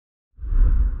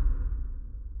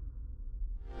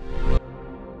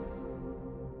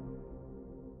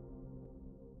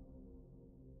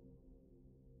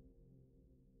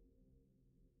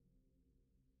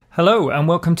Hello and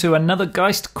welcome to another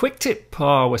Geist quick tip.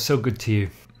 Oh, we're so good to you.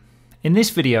 In this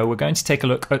video we're going to take a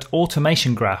look at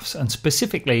automation graphs and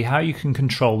specifically how you can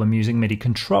control them using MIDI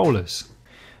controllers.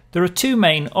 There are two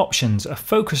main options, a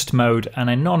focused mode and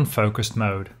a non-focused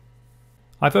mode.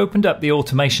 I've opened up the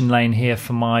automation lane here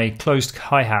for my closed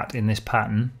hi-hat in this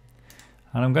pattern,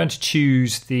 and I'm going to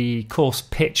choose the coarse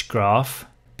pitch graph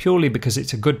purely because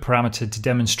it's a good parameter to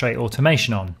demonstrate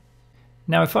automation on.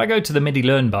 Now if I go to the MIDI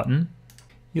Learn button,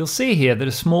 you'll see here that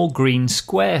a small green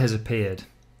square has appeared.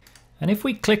 And if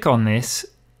we click on this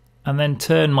and then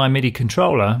turn my MIDI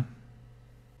controller,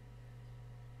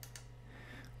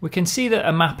 we can see that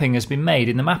a mapping has been made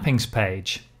in the mappings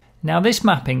page. Now this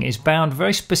mapping is bound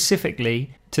very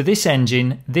specifically to this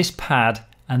engine, this pad,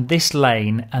 and this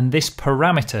lane and this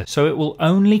parameter, so it will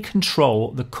only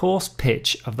control the coarse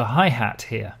pitch of the hi-hat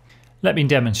here. Let me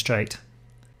demonstrate.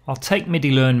 I'll take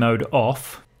MIDI Learn mode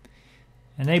off,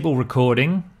 enable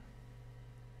recording,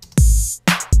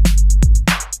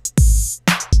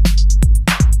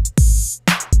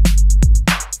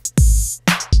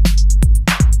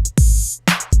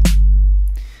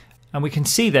 and we can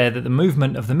see there that the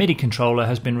movement of the MIDI controller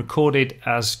has been recorded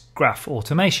as graph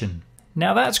automation.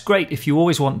 Now that's great if you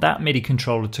always want that MIDI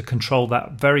controller to control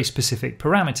that very specific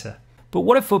parameter. But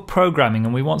what if we're programming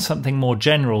and we want something more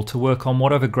general to work on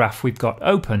whatever graph we've got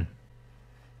open?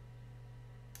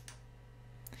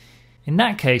 In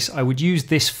that case, I would use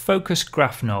this focus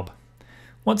graph knob.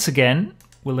 Once again,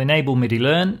 we'll enable MIDI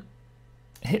Learn,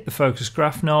 hit the focus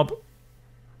graph knob,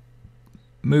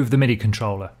 move the MIDI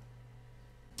controller.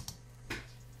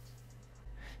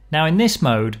 Now in this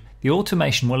mode, the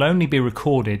automation will only be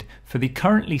recorded for the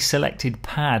currently selected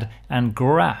pad and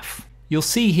graph. You'll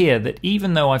see here that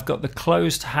even though I've got the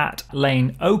closed hat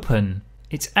lane open,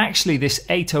 it's actually this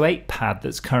 808 pad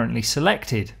that's currently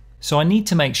selected. So I need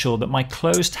to make sure that my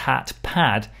closed hat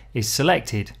pad is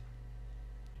selected.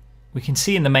 We can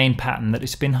see in the main pattern that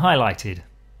it's been highlighted.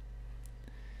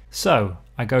 So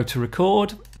I go to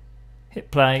record,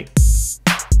 hit play.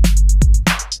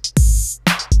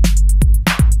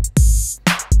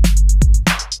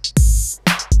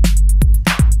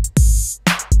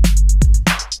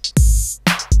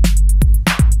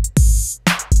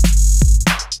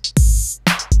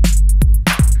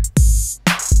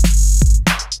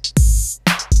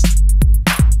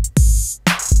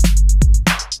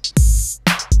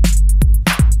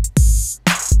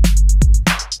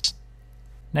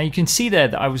 Now you can see there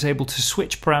that I was able to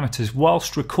switch parameters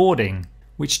whilst recording,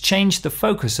 which changed the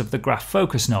focus of the graph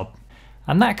focus knob.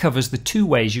 And that covers the two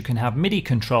ways you can have MIDI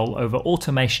control over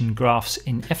automation graphs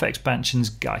in FXpansion's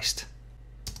Geist.